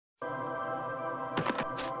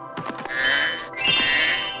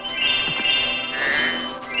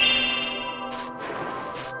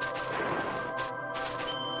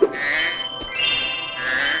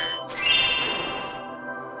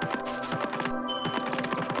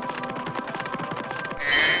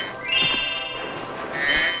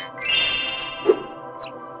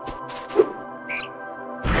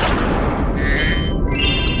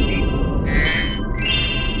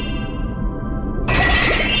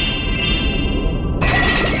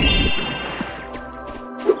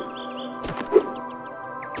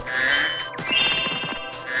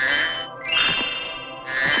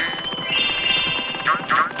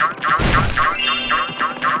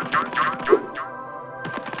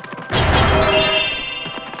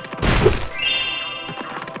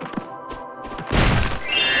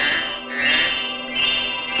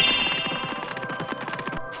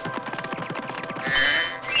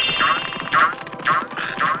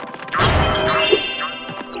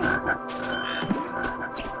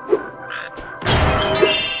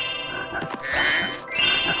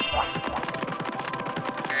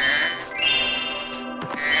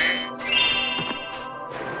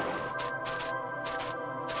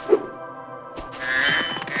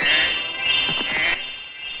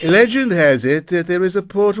Legend has it that there is a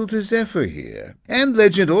portal to Zephyr here, and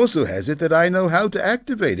legend also has it that I know how to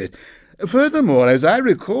activate it. Furthermore, as I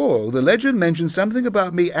recall, the legend mentions something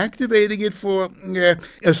about me activating it for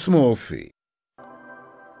a small fee.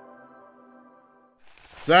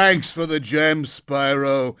 Thanks for the gems,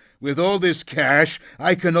 Spyro. With all this cash,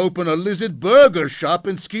 I can open a lizard burger shop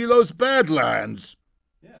in Skilo's Badlands.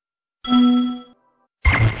 Yeah.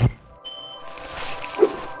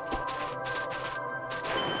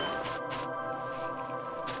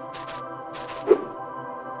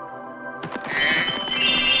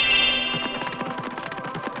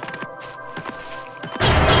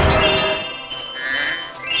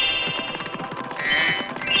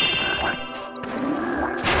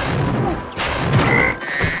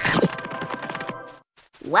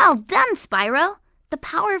 Well done, Spyro. The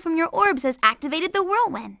power from your orbs has activated the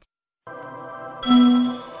whirlwind.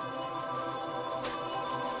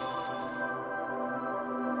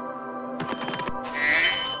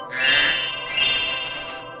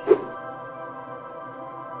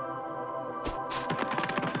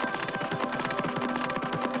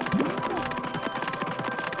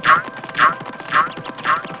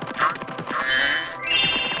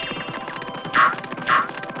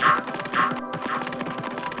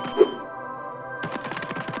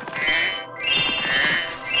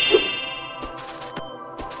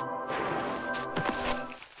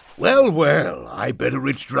 Well, I bet a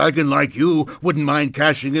rich dragon like you wouldn't mind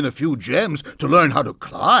cashing in a few gems to learn how to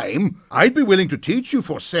climb. I'd be willing to teach you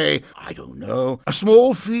for, say, I don't know, a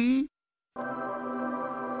small fee.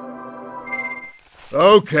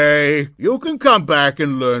 Okay, you can come back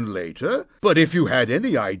and learn later, but if you had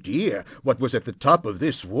any idea what was at the top of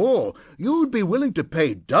this wall, you'd be willing to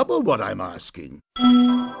pay double what I'm asking.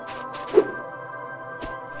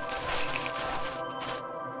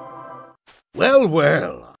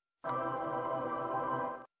 Well.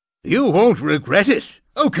 You won't regret it.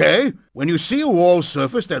 Okay, when you see a wall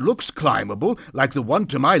surface that looks climbable, like the one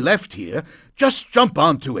to my left here, just jump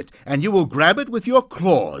onto it, and you will grab it with your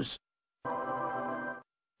claws.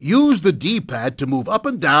 Use the D-pad to move up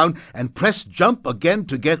and down, and press jump again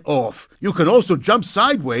to get off. You can also jump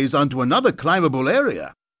sideways onto another climbable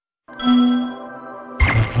area.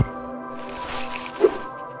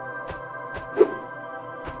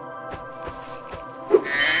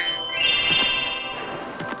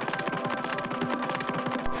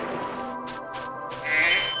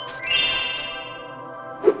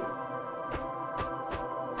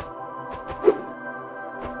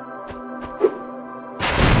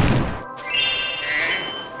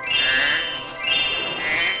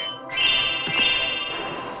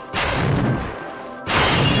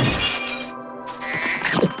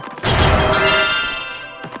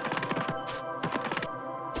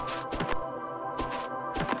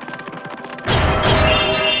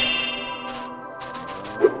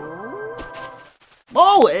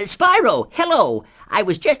 Oh, Spyro, hello. I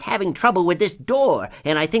was just having trouble with this door,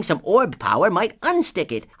 and I think some orb power might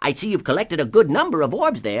unstick it. I see you've collected a good number of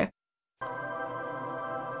orbs there.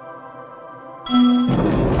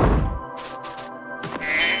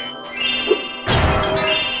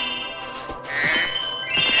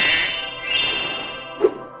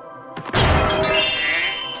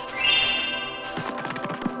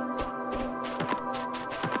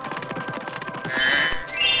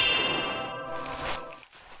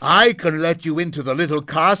 I can let you into the little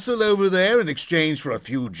castle over there in exchange for a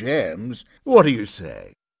few gems. What do you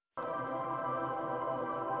say?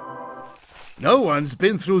 No one's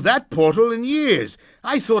been through that portal in years.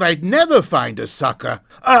 I thought I'd never find a sucker.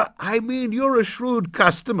 I mean, you're a shrewd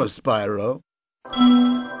customer, Spyro.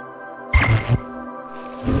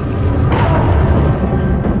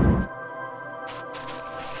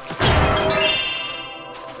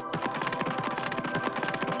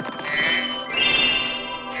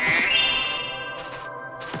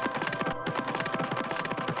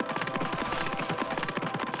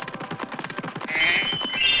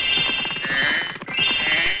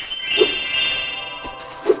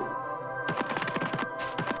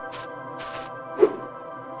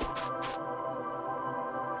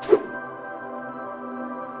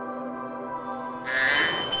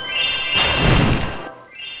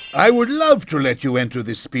 I would love to let you enter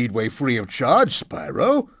this speedway free of charge,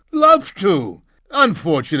 Spyro. Love to.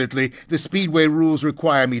 Unfortunately, the speedway rules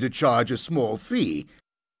require me to charge a small fee.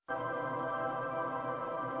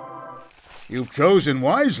 You've chosen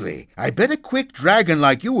wisely. I bet a quick dragon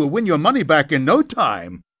like you will win your money back in no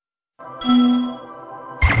time.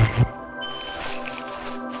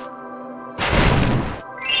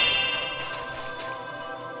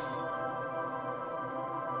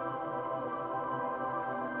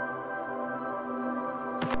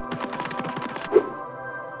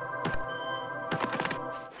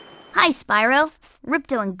 Hi, Spyro.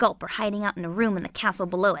 Ripto and Gulp are hiding out in a room in the castle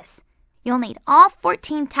below us. You'll need all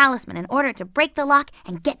 14 talisman in order to break the lock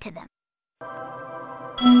and get to them.